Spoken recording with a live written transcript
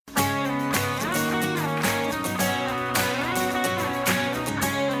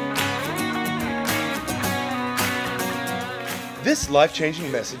This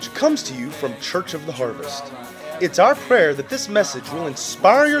life-changing message comes to you from Church of the Harvest. It's our prayer that this message will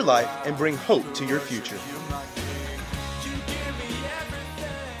inspire your life and bring hope to your future.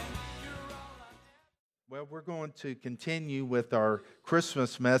 Well, we're going to continue with our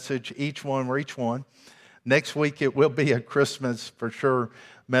Christmas message, Each One Reach One. Next week it will be a Christmas for sure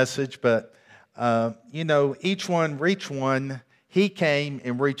message, but Each One Reach One, He came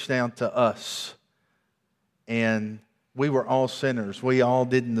and reached out to us. And we were all sinners. We all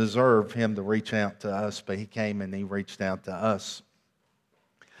didn't deserve Him to reach out to us, but He came and He reached out to us.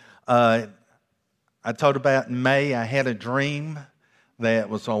 I told about in May, I had a dream that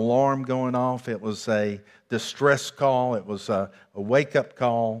was an alarm going off. It was a distress call. It was a wake-up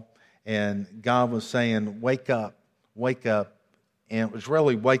call. And God was saying, wake up, wake up. And it was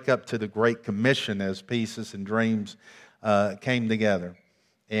really wake up to the Great Commission as pieces and dreams came together.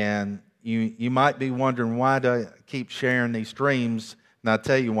 And you might be wondering, why do I keep sharing these dreams? And I'll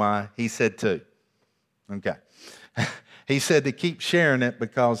tell you why. He said to. Okay. He said to keep sharing it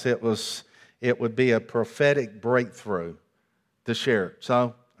because it would be a prophetic breakthrough to share it.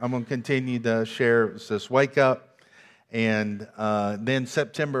 So I'm going to continue to share. It says, wake up. And then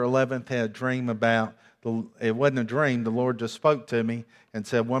September 11th, had a dream about, it wasn't a dream, the Lord just spoke to me and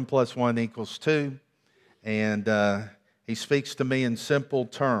said 1 + 1 = 2. And He speaks to me in simple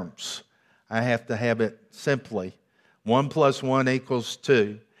terms. I have to have it simply. 1 + 1 =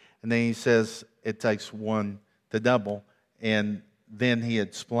 2. And then He says it takes 1 to double. And then He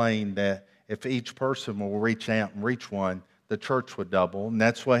explained that if each person will reach out and reach one, the church would double. And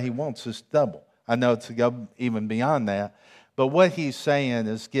that's what He wants, is double. I know it's to go even beyond that. But what He's saying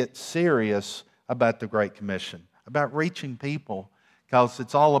is get serious about the Great Commission, about reaching people, because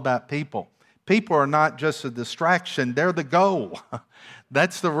it's all about people. People are not just a distraction, they're the goal.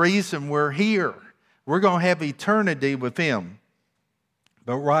 That's the reason we're here. We're going to have eternity with Him.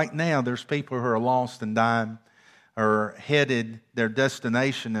 But right now, there's people who are lost and dying, or headed, their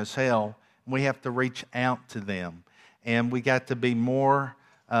destination is hell. We have to reach out to them. And we got to be more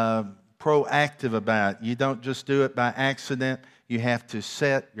proactive about it. You don't just do it by accident. You have to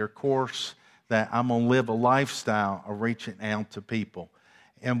set your course that I'm going to live a lifestyle of reaching out to people.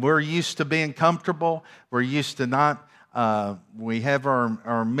 And we're used to being comfortable. We're used to not, we have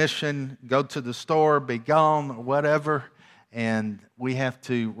our mission, go to the store, be gone, or whatever. And we have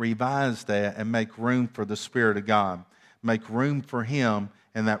to revise that and make room for the Spirit of God. Make room for Him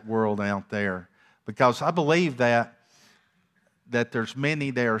in that world out there. Because I believe that there's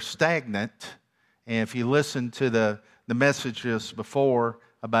many that are stagnant. And if you listen to the messages before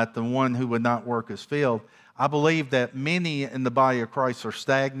about the one who would not work his field, I believe that many in the body of Christ are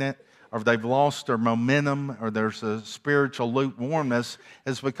stagnant, or they've lost their momentum, or there's a spiritual lukewarmness,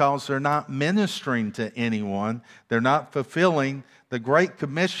 is because they're not ministering to anyone. They're not fulfilling the Great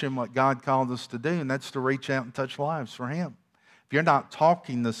Commission, what God called us to do, and that's to reach out and touch lives for Him. If you're not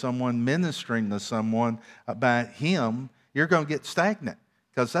talking to someone, ministering to someone about Him, you're going to get stagnant,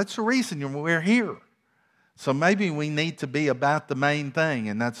 because that's the reason we're here. So maybe we need to be about the main thing,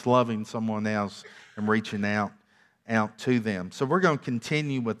 and that's loving someone else and reaching out to them. So we're going to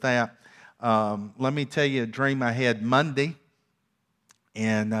continue with that. Let me tell you a dream I had Monday,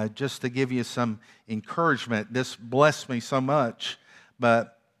 and just to give you some encouragement, this blessed me so much,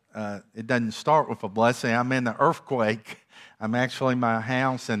 but it doesn't start with a blessing. I'm in an earthquake. I'm actually in my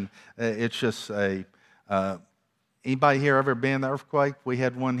house, and it's just anybody here ever been in an earthquake? We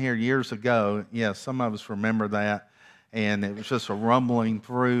had one here years ago. Yeah, some of us remember that. And it was just a rumbling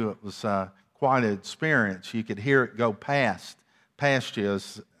through. It was quite an experience. You could hear it go past you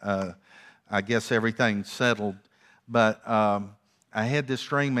as, I guess, everything settled. But I had this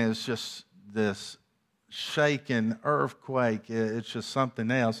dream. It was just this shaking earthquake. It's just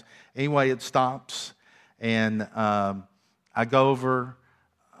something else. Anyway, it stops. And I go over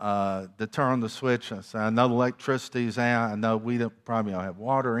to turn on the switch. I said, I know the electricity's out. I know we probably don't have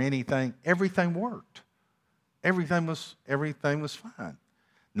water or anything. Everything worked. Everything was fine.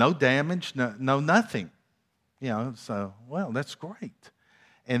 No damage, no nothing. So, well, that's great.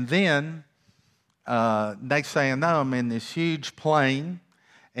 And then, next thing I know, I'm in this huge plane,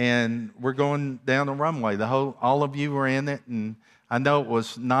 and we're going down the runway. All of you were in it, and I know it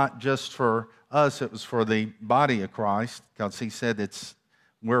was not just for us, it was for the body of Christ, because He said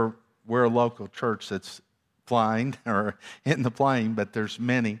we're a local church that's flying or in the plane, but there's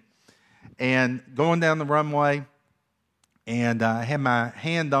many. And going down the runway, and I had my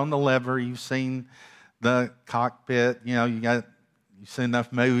hand on the lever. You've seen the cockpit. You've seen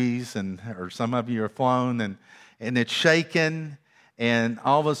enough movies, or some of you have flown, and it's shaking, and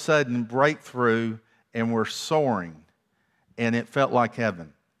all of a sudden breakthrough, and we're soaring. and it felt like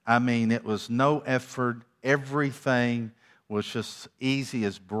heaven. I mean, it was no effort. Everything was just easy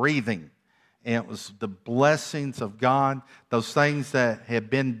as breathing. And it was the blessings of God. Those things that had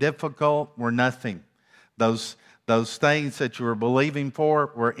been difficult were nothing. Those things that you were believing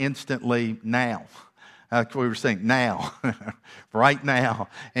for were instantly now. Like we were saying, now, right now.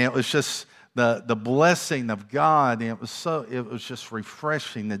 And it was just the blessing of God. And it was just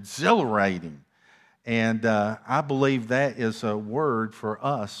refreshing, exhilarating. And I believe that is a word for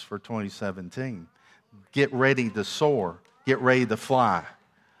us for 2017. Get ready to soar. Get ready to fly.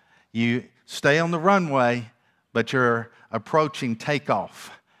 You stay on the runway, but you're approaching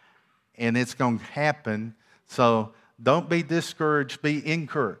takeoff. And it's going to happen. So don't be discouraged. Be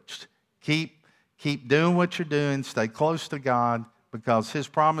encouraged. Keep doing what you're doing. Stay close to God because His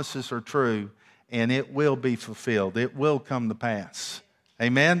promises are true and it will be fulfilled. It will come to pass.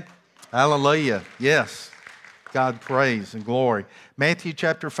 Amen? Hallelujah. Yes. God praise and glory. Matthew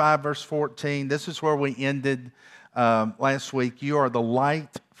chapter 5, verse 14. This is where we ended last week. You are the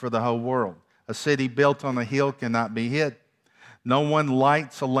light for the whole world. A city built on a hill cannot be hid. No one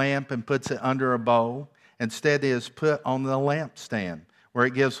lights a lamp and puts it under a bowl. Instead, it is put on the lampstand, where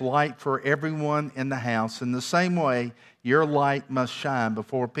it gives light for everyone in the house. In the same way, your light must shine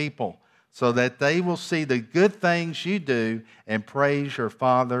before people, so that they will see the good things you do and praise your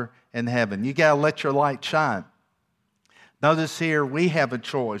Father in heaven. You got to let your light shine. Notice here, we have a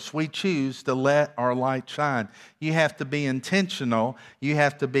choice. We choose to let our light shine. You have to be intentional. You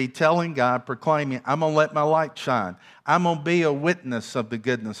have to be telling God, proclaiming, I'm going to let my light shine. I'm going to be a witness of the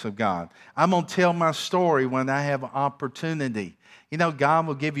goodness of God. I'm going to tell my story when I have an opportunity. You know, God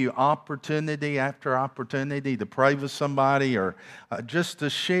will give you opportunity after opportunity to pray with somebody or just to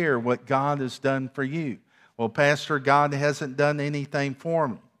share what God has done for you. Well, Pastor, God hasn't done anything for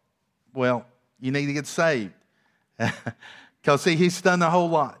me. Well, you need to get saved. Because, see, He's done a whole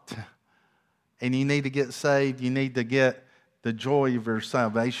lot. And you need to get saved. You need to get the joy of your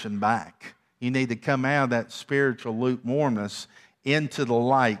salvation back. You need to come out of that spiritual lukewarmness into the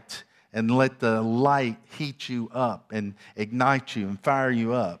light and let the light heat you up and ignite you and fire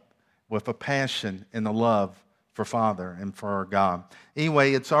you up with a passion and a love for Father and for our God.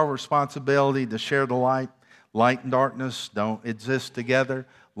 Anyway, it's our responsibility to share the light. Light and darkness don't exist together.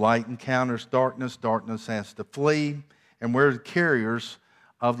 Light encounters darkness. Darkness has to flee. And we're the carriers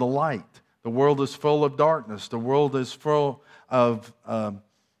of the light. The world is full of darkness. The world is full of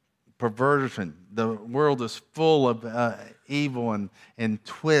perversion. The world is full of evil and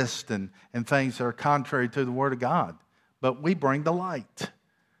twist and things that are contrary to the Word of God. But we bring the light.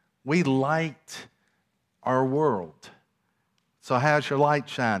 We light our world. So how's your light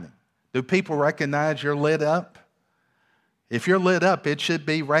shining? Do people recognize you're lit up? If you're lit up, it should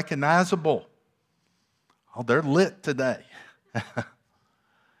be recognizable. Oh, they're lit today.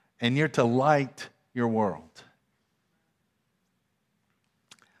 And you're to light your world.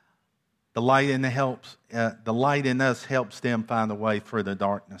 The light in us helps them find a way through the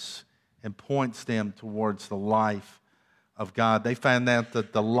darkness and points them towards the life of God. They find out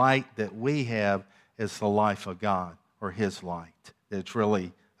that the light that we have is the life of God, or His light. It's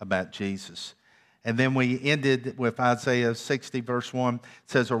really about Jesus. And then we ended with Isaiah 60, verse 1. It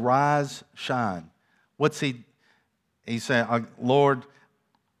says, arise, shine. What's he said, Lord,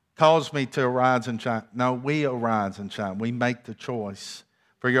 cause me to arise and shine. No, we arise and shine. We make the choice.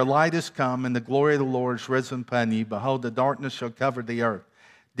 For your light is come, and the glory of the Lord is risen upon you. Behold, the darkness shall cover the earth.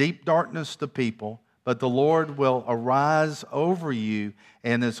 Deep darkness to people, but the Lord will arise over you,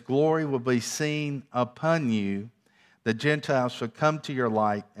 and His glory will be seen upon you. The Gentiles shall come to your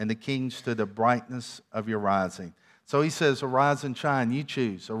light, and the kings to the brightness of your rising. So He says, arise and shine. You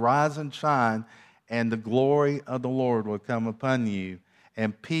choose. Arise and shine, and the glory of the Lord will come upon you,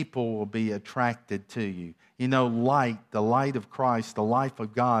 and people will be attracted to you. You know, light, the light of Christ, the life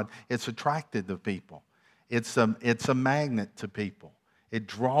of God, it's attracted to people. It's a magnet to people. It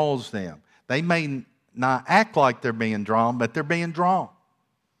draws them. They may not act like they're being drawn, but they're being drawn.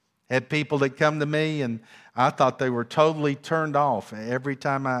 Had people that come to me, and I thought they were totally turned off every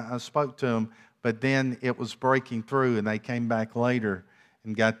time I spoke to them, but then it was breaking through, and they came back later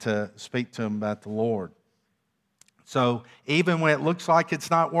and got to speak to them about the Lord. So even when it looks like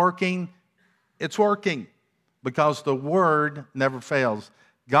it's not working, it's working because the Word never fails.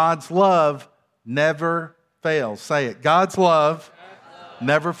 God's love never fails. Say it. God's love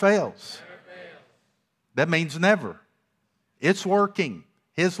never fails. That means never. It's working.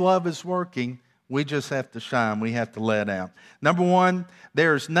 His love is working. We just have to shine. We have to let out. Number one,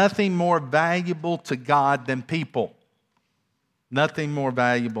 there's nothing more valuable to God than people. Nothing more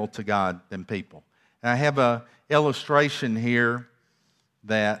valuable to God than people. I have an illustration here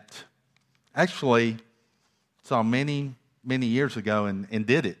that actually saw many years ago and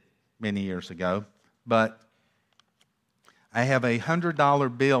did it many years ago. But I have a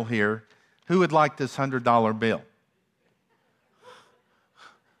 $100 bill here. Who would like this $100 bill?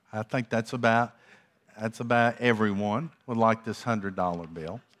 I think that's about everyone would like this $100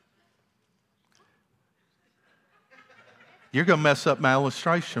 bill. You're going to mess up my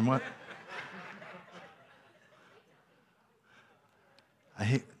illustration. What?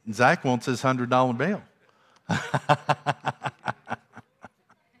 Zach wants his $100 bill.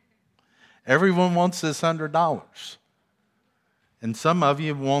 Everyone wants this $100. And some of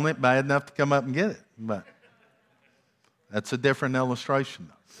you want it bad enough to come up and get it. But that's a different illustration,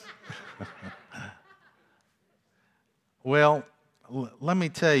 though. Well, let me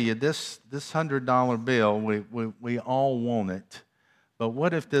tell you, this $100 bill, we all want it. But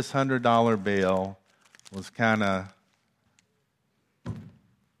what if this $100 bill was kind of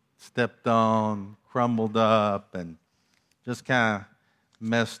stepped on, crumbled up, and just kind of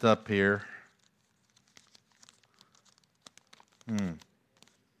messed up here?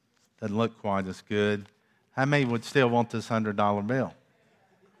 Doesn't look quite as good. How many would still want this $100 bill?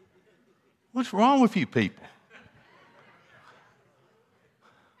 What's wrong with you people?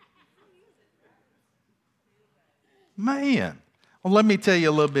 Man. Well, let me tell you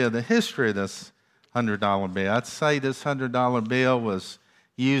a little bit of the history of this $100 bill. I'd say this $100 bill was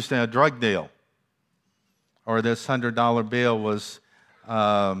used in a drug deal, or this $100 bill was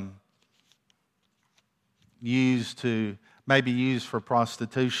used for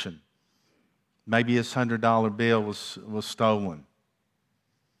prostitution. Maybe this $100 bill was stolen.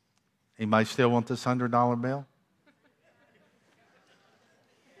 Anybody still want this $100 bill?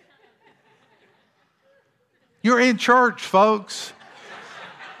 You're in church, folks.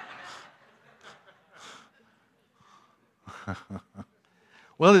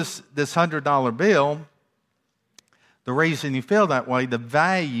 Well, this $100 bill, the reason you feel that way, the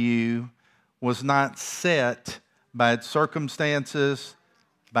value was not set by its circumstances,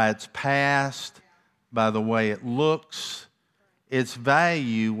 by its past, by the way it looks. Its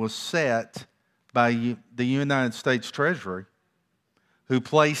value was set by the United States Treasury, who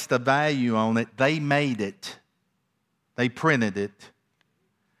placed a value on it. They made it. They printed it.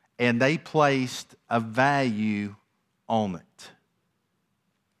 And they placed a value on it.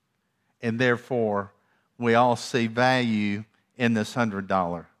 And therefore, we all see value in this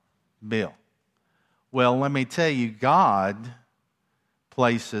 $100 bill. Well, let me tell you, God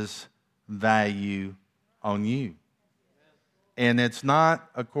places value on you. And it's not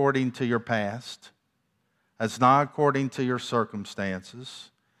according to your past. It's not according to your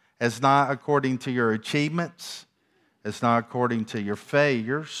circumstances. It's not according to your achievements. It's not according to your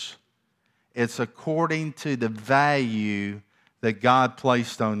failures. It's according to the value that God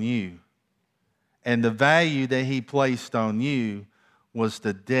placed on you. And the value that He placed on you was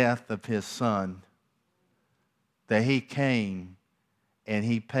the death of His Son. That He came and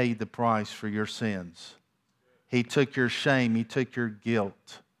He paid the price for your sins. He took your shame. He took your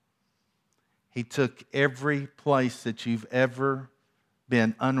guilt. He took every place that you've ever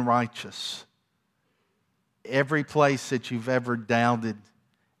been unrighteous. Every place that you've ever doubted.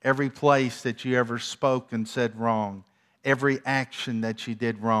 Every place that you ever spoke and said wrong. Every action that you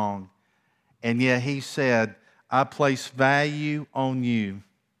did wrong. And yet He said, I place value on you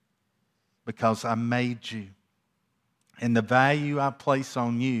because I made you. And the value I place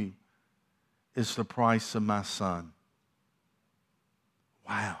on you is the price of my Son.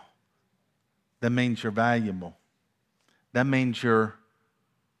 Wow. That means you're valuable. That means your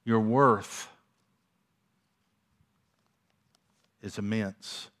worth is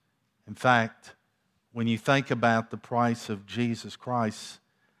immense. In fact, when you think about the price of Jesus Christ,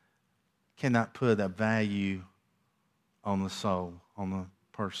 you cannot put a value on the soul, on the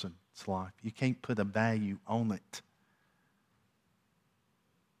person's life. You can't put a value on it.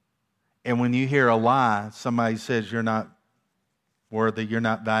 And when you hear a lie, somebody says you're not worthy, you're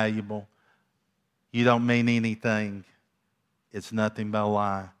not valuable, you don't mean anything, it's nothing but a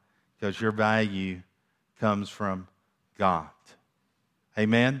lie, because your value comes from God.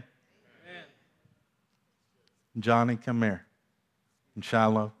 Amen? Amen. Johnny, come here. And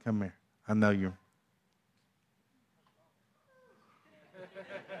Shiloh, come here. I know you're...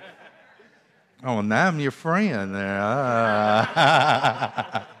 Oh, now I'm your friend there.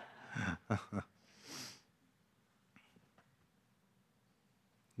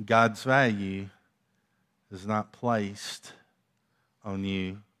 God's value is not placed on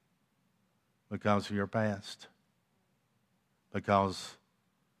you because of your past, because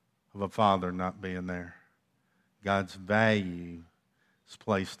of a father not being there. God's value is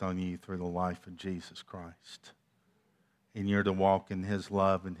placed on you through the life of Jesus Christ. And you're to walk in His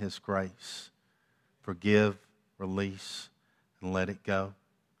love and His grace. Forgive, release, and let it go.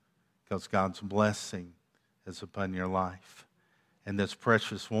 Because God's blessing is upon your life. And this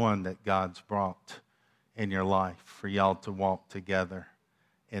precious one that God's brought in your life for y'all to walk together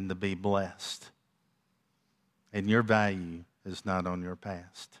and to be blessed. And your value is not on your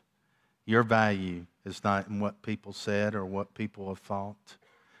past. Your value is not in what people said or what people have thought,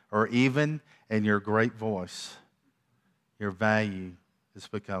 or even in your great voice. Your value is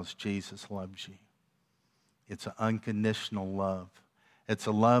because Jesus loves you. It's an unconditional love. It's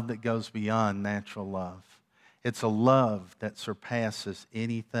a love that goes beyond natural love. It's a love that surpasses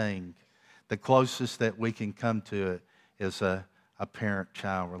anything. The closest that we can come to it is a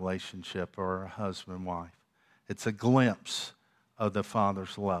parent-child relationship or a husband-wife. It's a glimpse of the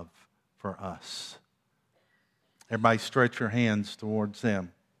Father's love for us. Everybody stretch your hands towards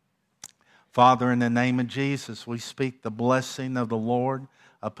them. Father, in the name of Jesus, we speak the blessing of the Lord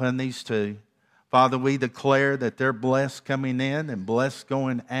upon these two. Father, we declare that they're blessed coming in and blessed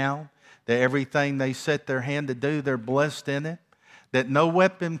going out, that everything they set their hand to do, they're blessed in it, that no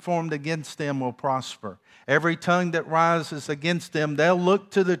weapon formed against them will prosper. Every tongue that rises against them, they'll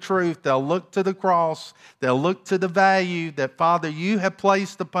look to the truth, they'll look to the cross, they'll look to the value that, Father, you have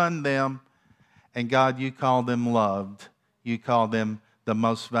placed upon them. And God, you call them loved. You call them the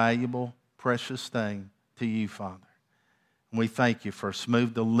most valuable, precious thing to you, Father. And we thank you for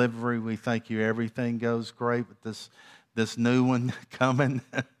smooth delivery. We thank you everything goes great with this new one coming.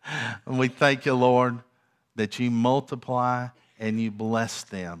 And we thank you, Lord, that you multiply and you bless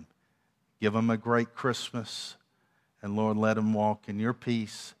them. Give them a great Christmas. And Lord, let them walk in your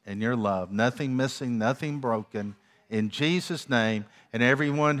peace and your love. Nothing missing, nothing broken. In Jesus' name. And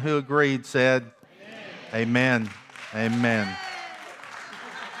everyone who agreed said, Amen. Amen. Amen.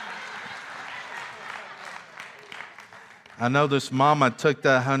 I know this mama took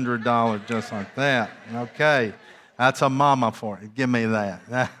that $100 just like that. Okay. That's a mama for it. Give me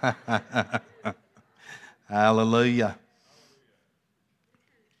that. Hallelujah.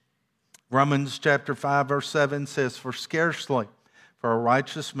 Romans chapter 5, verse 7 says, For scarcely for a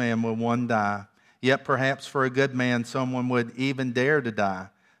righteous man will one die, yet perhaps for a good man someone would even dare to die.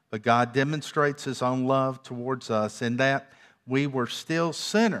 But God demonstrates His own love towards us in that we were still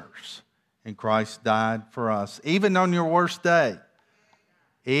sinners, and Christ died for us. Even on your worst day,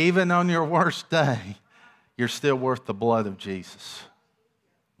 you're still worth the blood of Jesus.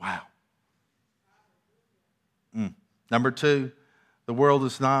 Wow. Number 2, the world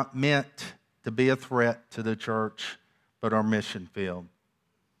is not meant to be a threat to the church, but our mission field.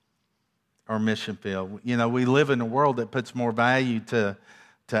 Our mission field. You know, we live in a world that puts more value to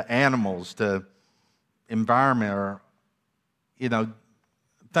animals, to environment, or, you know,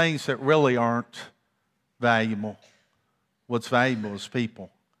 things that really aren't valuable. What's valuable is people.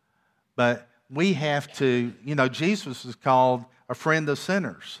 But we have to, you know, Jesus is called a friend of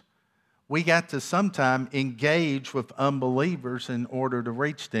sinners. We got to sometime engage with unbelievers in order to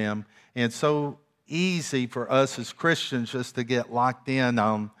reach them. And it's so easy for us as Christians just to get locked in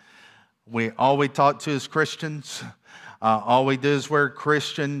on, all we talk to as Christians, all we do is wear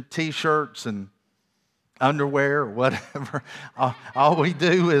Christian T-shirts and underwear or whatever. All we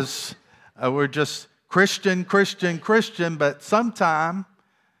do is we're just Christian. But sometime,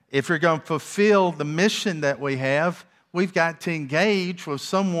 if you're going to fulfill the mission that we have, we've got to engage with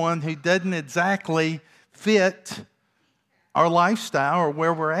someone who doesn't exactly fit our lifestyle or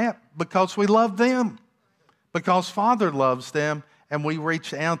where we're at, because we love them, because Father loves them, and we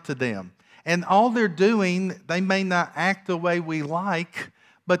reach out to them. And all they're doing, they may not act the way we like,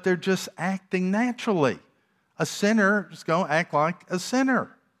 but they're just acting naturally. A sinner is going to act like a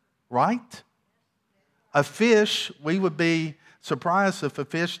sinner, right? A fish, we would be surprised if a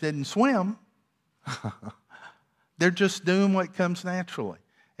fish didn't swim. They're just doing what comes naturally.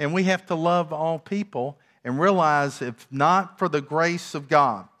 And we have to love all people and realize, if not for the grace of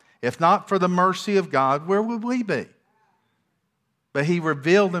God, if not for the mercy of God, where would we be? But He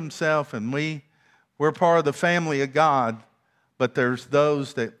revealed Himself, and we're part of the family of God, but there's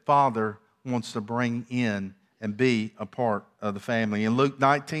those that Father wants to bring in and be a part of the family. In Luke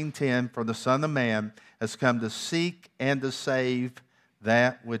 19:10, for the Son of Man has come to seek and to save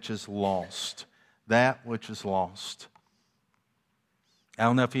that which is lost. That which is lost. I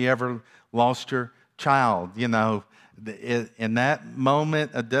don't know if you ever lost your child, you know, in that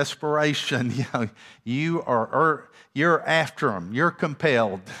moment of desperation, you know, you're after them. You're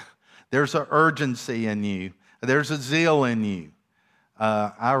compelled. There's an urgency in you. There's a zeal in you.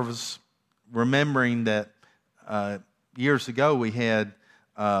 I was remembering that years ago we had,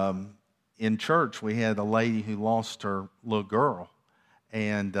 in church, we had a lady who lost her little girl.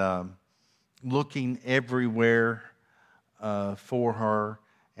 And looking everywhere for her,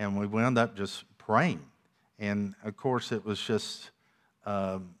 and we wound up just praying. And, of course, it was just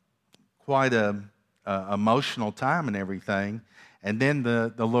quite a emotional time and everything. And then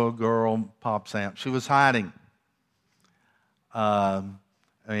the little girl pops out. She was hiding.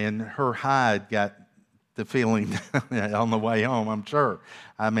 And her hide got the feeling on the way home, I'm sure.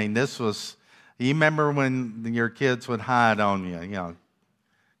 I mean, this was, you remember when your kids would hide on you, you know,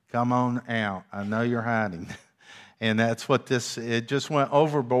 come on out, I know you're hiding. And that's what it just went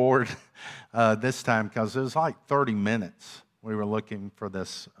overboard this time, because it was like 30 minutes we were looking for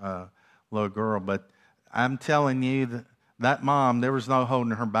this little girl. But I'm telling you, that mom, there was no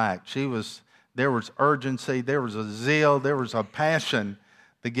holding her back. There was urgency, there was a zeal, there was a passion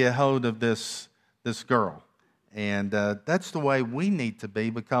to get hold of this girl. And that's the way we need to be,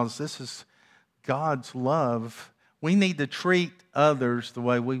 because this is God's love. We need to treat others the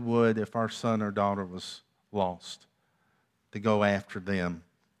way we would if our son or daughter was lost, to go after them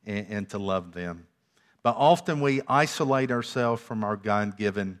and to love them. But often we isolate ourselves from our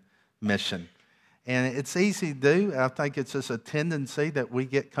God-given mission. And it's easy to do. I think it's just a tendency that we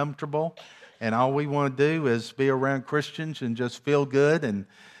get comfortable, and all we want to do is be around Christians and just feel good and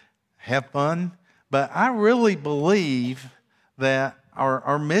have fun. But I really believe that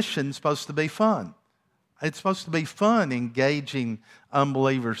our mission is supposed to be fun. It's supposed to be fun engaging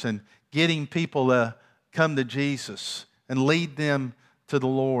unbelievers and getting people to come to Jesus and lead them to the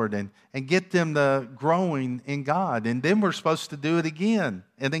Lord and get them to growing in God. And then we're supposed to do it again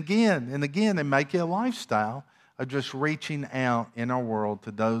and again and again and make it a lifestyle of just reaching out in our world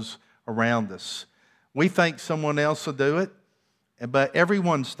to those around us. We think someone else will do it, but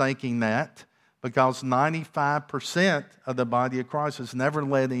everyone's thinking that, because 95% of the body of Christ has never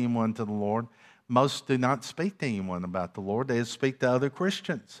led anyone to the Lord. Most do not speak to anyone about the Lord. They speak to other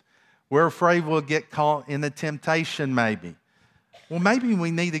Christians. We're afraid we'll get caught in a temptation maybe. Well, maybe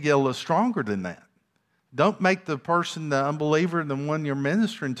we need to get a little stronger than that. Don't make the person, the unbeliever, the one you're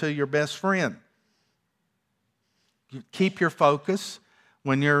ministering to, your best friend. You keep your focus.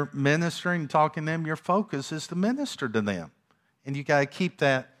 When you're ministering and talking to them, your focus is to minister to them. And you got to keep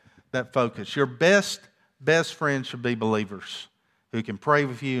that focus. Your best friends should be believers who can pray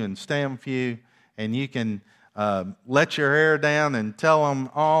with you and stand with you, and you can let your hair down and tell them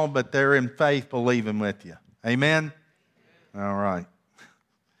all, but they're in faith believing with you. Amen? All right.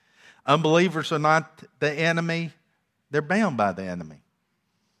 Unbelievers are not the enemy. They're bound by the enemy.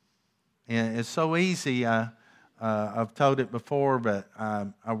 And it's so easy. I've told it before, but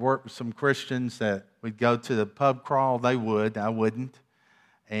I worked with some Christians that would go to the pub crawl. They would. I wouldn't.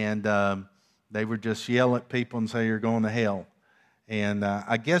 And they would just yell at people and say, you're going to hell. And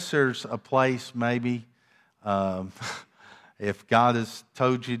I guess there's a place maybe, if God has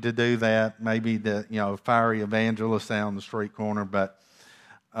told you to do that, maybe the fiery evangelist down the street corner. But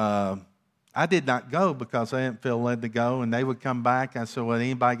I did not go because I didn't feel led to go. And they would come back. I said, well, did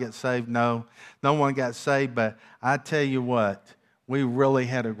anybody get saved? No one got saved. But I tell you what, we really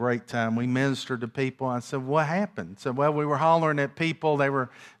had a great time. We ministered to people. I said, what happened? I said, well, we were hollering at people. They were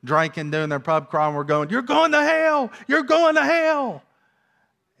drinking, doing their pub crawl, and we're going, you're going to hell. You're going to hell.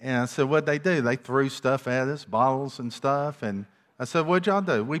 And I said, what'd they do? They threw stuff at us, bottles and stuff. And I said, what'd y'all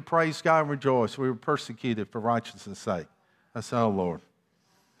do? We praised God and rejoiced. We were persecuted for righteousness' sake. I said, oh, Lord.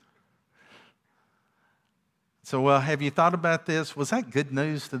 So, well, have you thought about this? Was that good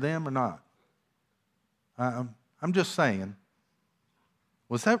news to them or not? I'm just saying.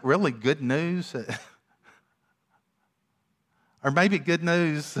 Was that really good news? Or maybe good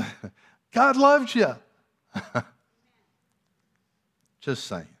news, God loves you. Just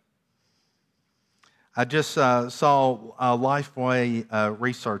saying. I just saw Lifeway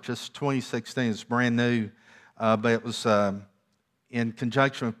research. It's 2016. It's brand new. But it was in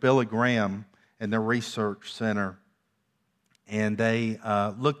conjunction with Billy Graham and their research center. And they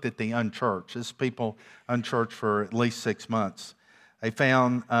looked at the unchurched. This is people unchurched for at least 6 months. They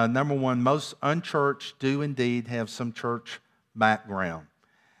found, number one, most unchurched do indeed have some church background.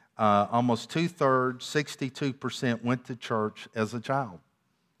 Almost 2/3, 62% went to church as a child.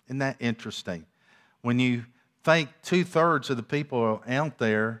 Isn't that interesting? When you think 2/3 of the people out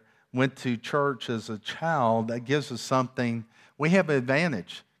there went to church as a child, that gives us something. We have an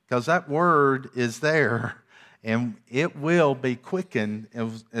advantage because that word is there and it will be quickened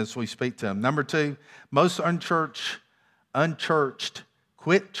as we speak to them. Number two, most unchurched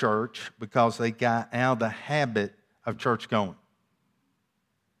quit church because they got out of the habit of church going.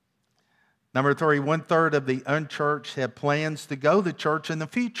 Number 3, 1/3 of the unchurched have plans to go to church in the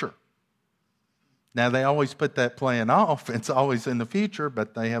future. Now, they always put that plan off. It's always in the future,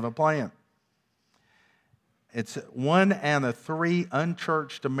 but they have a plan. It's 1 out of 3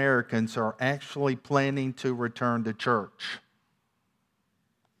 unchurched Americans are actually planning to return to church.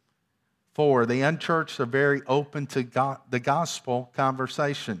 4, the unchurched are very open to the gospel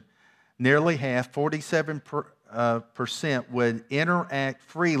conversation. Nearly half, 47%, would interact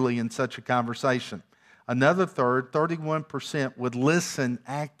freely in such a conversation. Another third, 31%, would listen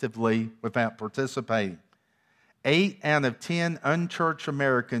actively without participating. 8 out of 10 unchurched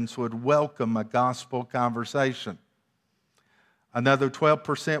Americans would welcome a gospel conversation. Another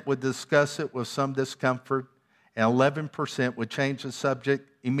 12% would discuss it with some discomfort, and 11% would change the subject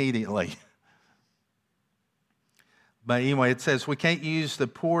immediately. But anyway, it says we can't use the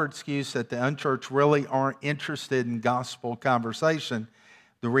poor excuse that the unchurched really aren't interested in gospel conversation.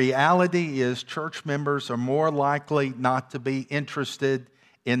 The reality is church members are more likely not to be interested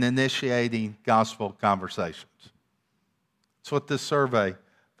in initiating gospel conversations. That's what this survey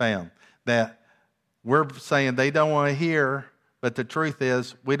found, that we're saying they don't want to hear, but the truth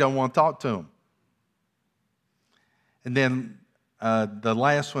is we don't want to talk to them. And then the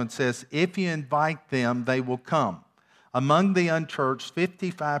last one says, if you invite them, they will come. Among the unchurched,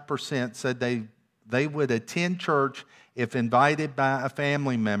 55% said they would attend church if invited by a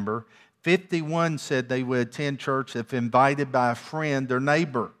family member. 51% said they would attend church if invited by a friend or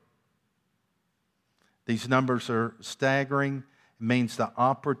neighbor. These numbers are staggering. It means the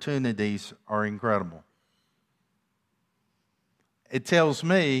opportunities are incredible. It tells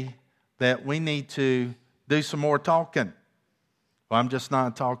me that we need to do some more talking. Well, I'm just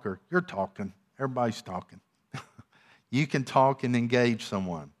not a talker. You're talking. Everybody's talking. You can talk and engage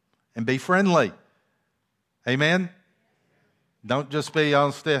someone and be friendly. Amen? Don't just be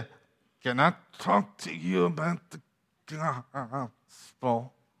on still. Can I talk to you about the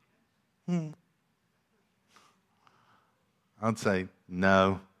gospel? I'd say,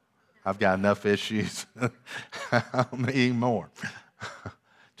 no, I've got enough issues. I don't need any more.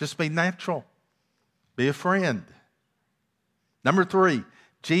 Just be natural. Be a friend. Number 3,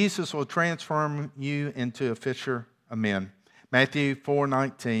 Jesus will transform you into a fisher of men. Matthew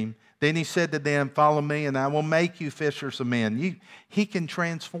 4:19. Then he said to them, follow me and I will make you fishers of men. He can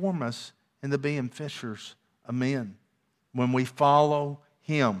transform us into being fishers of men when we follow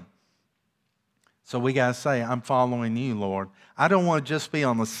him. So we got to say, I'm following you, Lord. I don't want to just be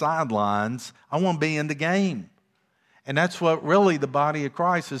on the sidelines. I want to be in the game. And that's what really the body of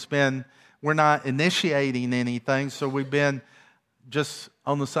Christ has been. We're not initiating anything, so we've been just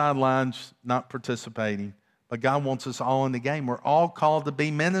on the sidelines, not participating. But God wants us all in the game. We're all called to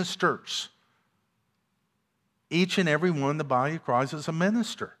be ministers. Each and every one in the body of Christ is a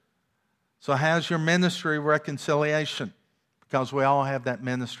minister. So how's your ministry reconciliation? Because we all have that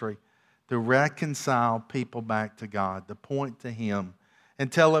ministry to reconcile people back to God, to point to him and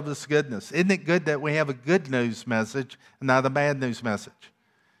tell of his goodness. Isn't it good that we have a good news message and not a bad news message?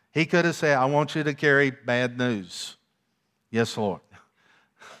 He could have said, I want you to carry bad news. Yes, Lord.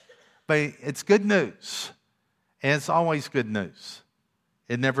 But it's good news. And it's always good news.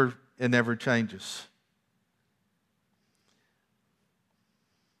 It never changes.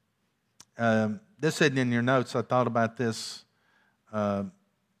 This isn't in your notes. I thought about this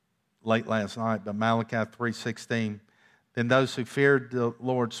late last night, but Malachi 3:16. Then those who feared the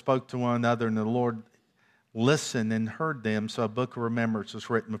Lord spoke to one another, and the Lord listened and heard them. So a book of remembrance was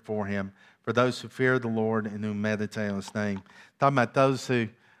written before him for those who fear the Lord and who meditate on his name. Talking about those who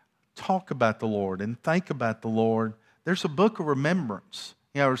talk about the Lord and think about the Lord. There's a book of remembrance.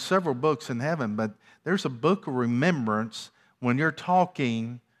 You know, there's several books in heaven, but there's a book of remembrance when you're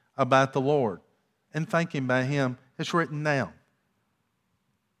talking about the Lord and thinking about him. It's written down.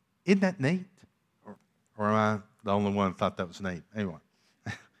 Isn't that neat? Or am I the only one who thought that was neat? Anyway,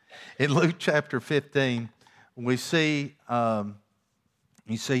 in Luke chapter 15, we see,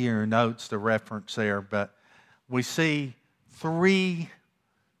 you see in your notes the reference there, but we see 3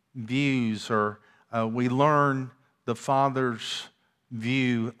 views, or we learn the Father's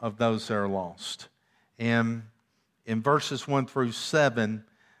view of those that are lost. And in verses 1 through 7,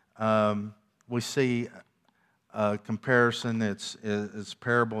 we see a comparison. It's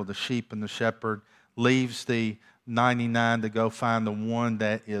parable of the sheep and the shepherd leaves the 99 to go find the one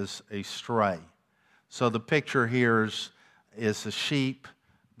that is astray. So the picture here is a sheep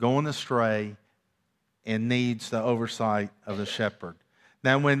going astray and needs the oversight of the shepherd.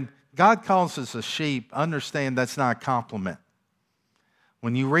 Now, when God calls us a sheep, understand that's not a compliment.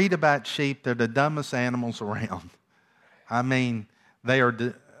 When you read about sheep, they're the dumbest animals around. I mean, they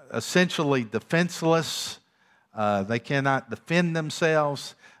are essentially defenseless. They cannot defend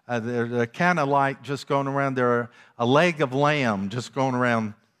themselves. They're kind of like just going around. They're a leg of lamb just going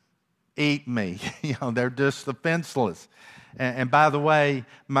around, eat me. They're just defenseless. And by the way,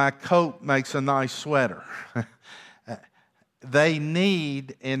 my coat makes a nice sweater. They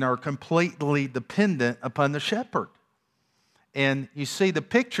need and are completely dependent upon the shepherd. And you see the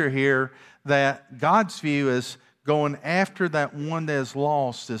picture here that God's view is going after that one that is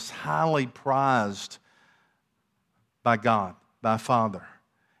lost, is highly prized by God, by Father.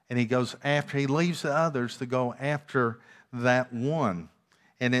 And he goes after, he leaves the others to go after that one.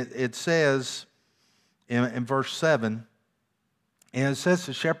 And it says in verse 7, and it says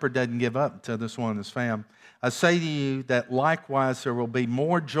the shepherd doesn't give up until this one is found. I say to you that likewise there will be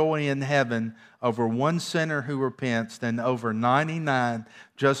more joy in heaven over one sinner who repents than over 99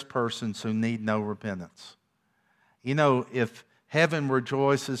 just persons who need no repentance. If heaven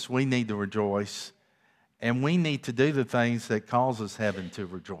rejoices, we need to rejoice. And we need to do the things that causes heaven to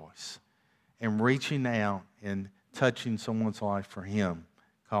rejoice. And reaching out and touching someone's life for Him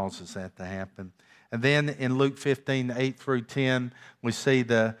causes that to happen. And then in Luke 15, 8 through 10, we see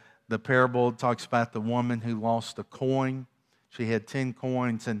the parable talks about the woman who lost a coin. She had 10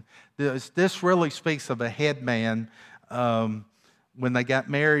 coins. And this really speaks of a headband. When they got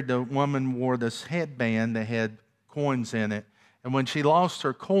married, the woman wore this headband that had coins in it. And when she lost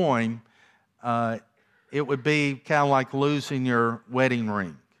her coin, it would be kind of like losing your wedding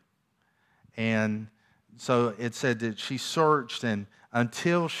ring. And so it said that she searched, and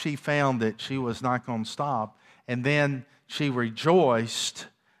until she found it, she was not going to stop. And then she rejoiced.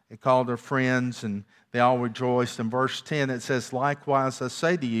 It called her friends, and they all rejoiced. In verse 10, it says, likewise, I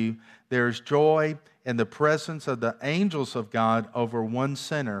say to you, there is joy in the presence of the angels of God over one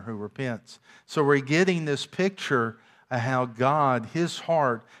sinner who repents. So we're getting this picture of how God, His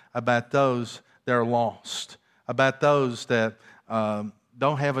heart about those that are lost, about those that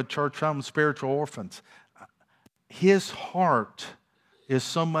don't have a church home, spiritual orphans. His heart is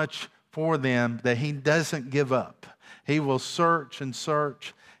so much for them that He doesn't give up. He will search and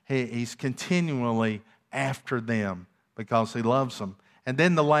search. He's continually after them because He loves them. And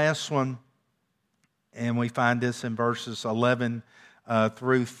then the last one, and we find this in verses 11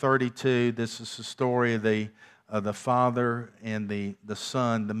 through 32. This is the story of the father and the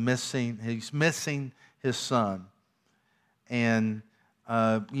son. He's missing his son. And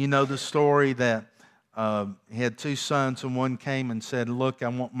you know the story that he had two sons, and one came and said, look, I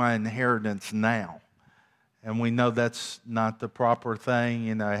want my inheritance now. And we know that's not the proper thing.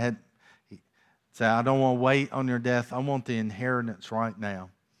 He said, I don't want to wait on your death. I want the inheritance right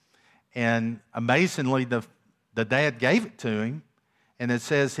now. And amazingly, the dad gave it to him. And it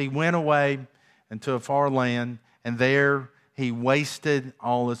says he went away into a far land, and there he wasted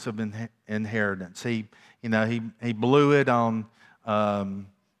all his inheritance. He blew it on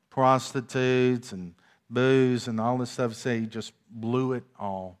prostitutes and booze and all this stuff. So he just blew it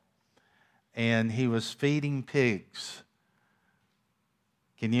all. And he was feeding pigs.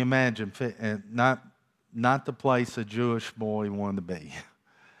 Can you imagine? Not the place a Jewish boy wanted to be.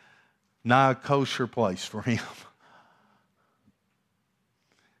 Not a kosher place for him.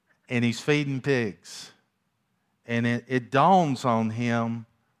 And he's feeding pigs. And it dawns on him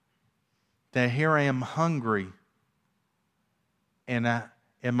that here I am hungry. And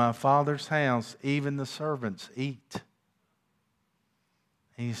in my Father's house, even the servants eat.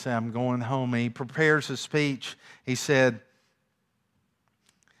 And he said, I'm going home. And he prepares a speech. He said,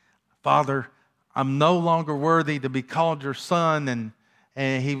 Father, I'm no longer worthy to be called your son.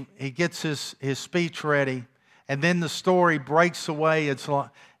 And he gets his speech ready. And then the story breaks away.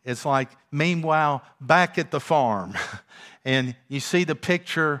 It's like, meanwhile, back at the farm. And you see the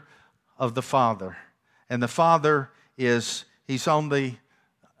picture of the father. And the father he's on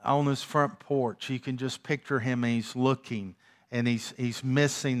his front porch. You can just picture him, and he's looking. And he's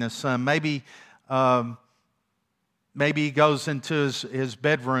missing the son. Maybe he goes into his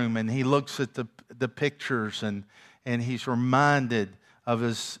bedroom and he looks at the pictures and he's reminded of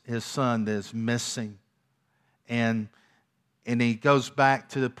his son that is missing. And he goes back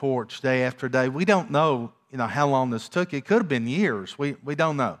to the porch day after day. We don't know, how long this took. It could have been years. We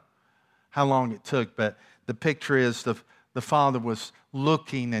don't know how long it took. But the picture is the father was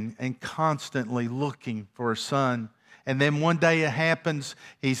looking and constantly looking for his son. And then one day it happens,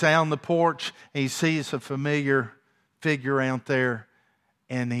 he's out on the porch, and he sees a familiar figure out there,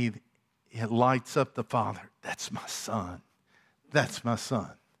 and it lights up the father. That's my son. That's my son.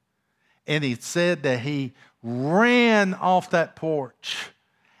 And he said that he ran off that porch,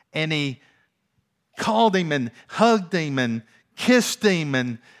 and he called him and hugged him and kissed him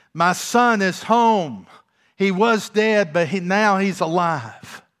and My son is home. He was dead, but now he's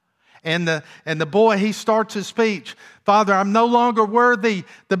alive. And the boy, he starts his speech. Father, I'm no longer worthy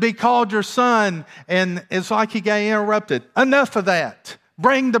to be called your son. And it's like he got interrupted. Enough of that.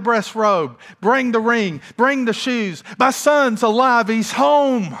 Bring the breast robe. Bring the ring. Bring the shoes. My son's alive. He's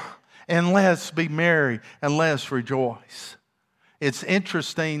home. And let's be merry and let's rejoice. It's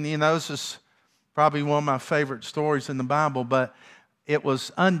interesting, this is probably one of my favorite stories in the Bible, but it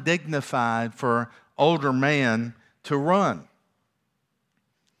was undignified for an older man to run.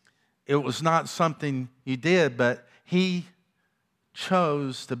 It was not something he did, but he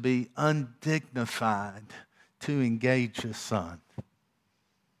chose to be undignified to engage his son.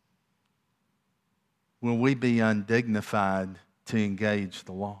 Will we be undignified to engage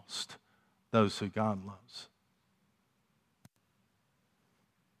the lost, those who God loves?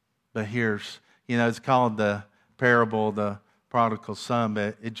 But here's, it's called the parable of the prodigal son,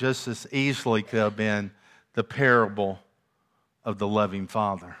 but it just as easily could have been the parable of the loving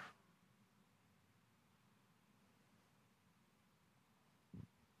father.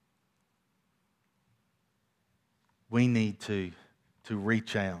 We need to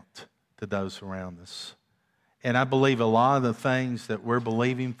reach out to those around us. And I believe a lot of the things that we're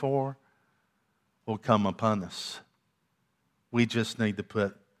believing for will come upon us. We just need to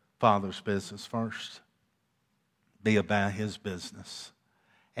put Father's business first. Be about His business.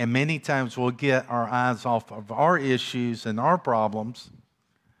 And many times we'll get our eyes off of our issues and our problems,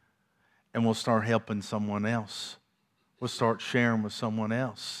 and we'll start helping someone else. We'll start sharing with someone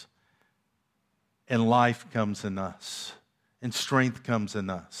else. And life comes in us. And strength comes in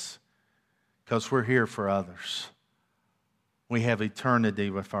us. Because we're here for others. We have eternity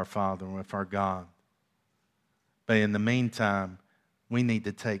with our Father and with our God. But in the meantime, we need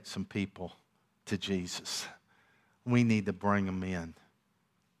to take some people to Jesus. We need to bring them in.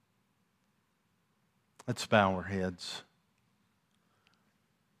 Let's bow our heads.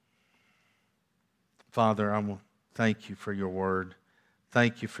 Father, I will thank you for your word.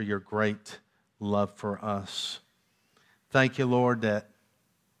 Thank you for your great love for us. Thank you, Lord, that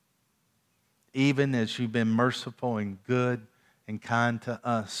even as you've been merciful and good and kind to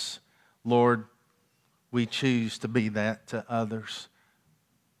us, Lord, we choose to be that to others.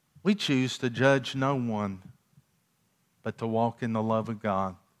 We choose to judge no one, but to walk in the love of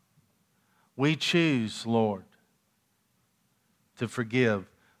God. We choose, Lord, to forgive.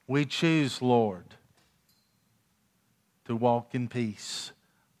 We choose, Lord, to walk in peace,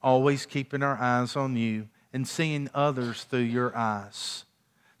 always keeping our eyes on you and seeing others through your eyes,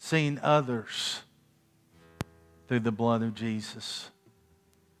 seeing others through the blood of Jesus,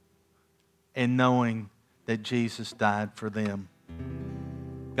 and knowing that Jesus died for them.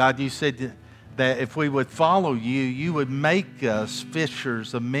 God, you said that if we would follow you, you would make us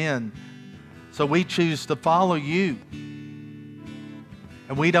fishers of men. So we choose to follow you.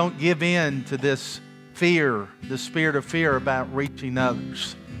 And we don't give in to this fear, the spirit of fear about reaching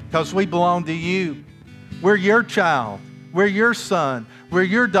others. Because we belong to you. We're your child. We're your son. We're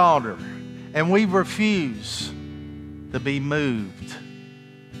your daughter. And we refuse to be moved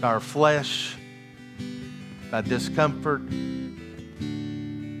by our flesh, by discomfort.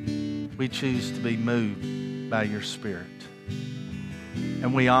 We choose to be moved by your Spirit.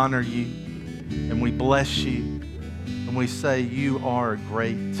 And we honor you, and we bless you, and we say you are a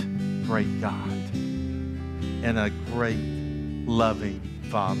great, great God, and a great, loving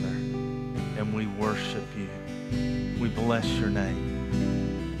Father, and we worship you. We bless your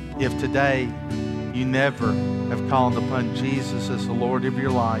name. If today you never have called upon Jesus as the Lord of your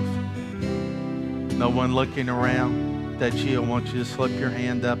life, no one looking around, that you, I want you to slip your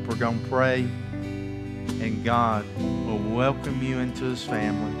hand up. We're going to pray, and God will welcome you into His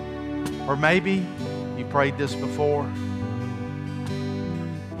family. Or maybe you prayed this before,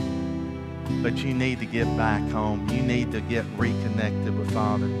 but you need to get back home. You need to get reconnected with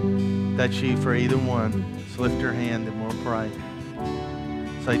Father. That's you for either one. Just lift your hand and we'll pray.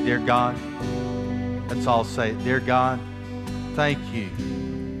 Say, dear God, let's all say it. Dear God, thank you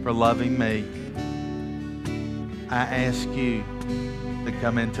for loving me. I ask you to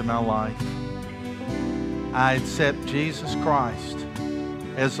come into my life. I accept Jesus Christ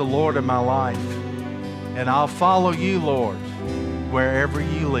as the Lord of my life. And I'll follow you, Lord, wherever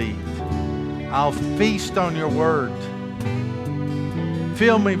you lead. I'll feast on your word.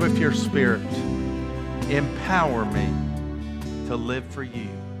 Fill me with your Spirit. Empower me to live for you.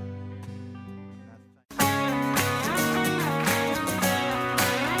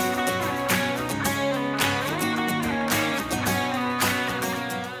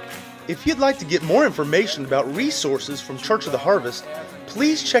 If you'd like to get more information about resources from Church of the Harvest,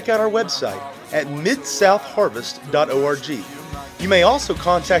 please check out our website at midsouthharvest.org. You may also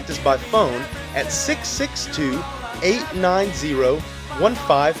contact us by phone at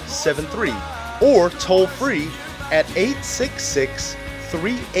 662-890-1573 or toll free at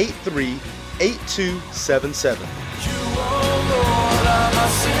 866-383-8277.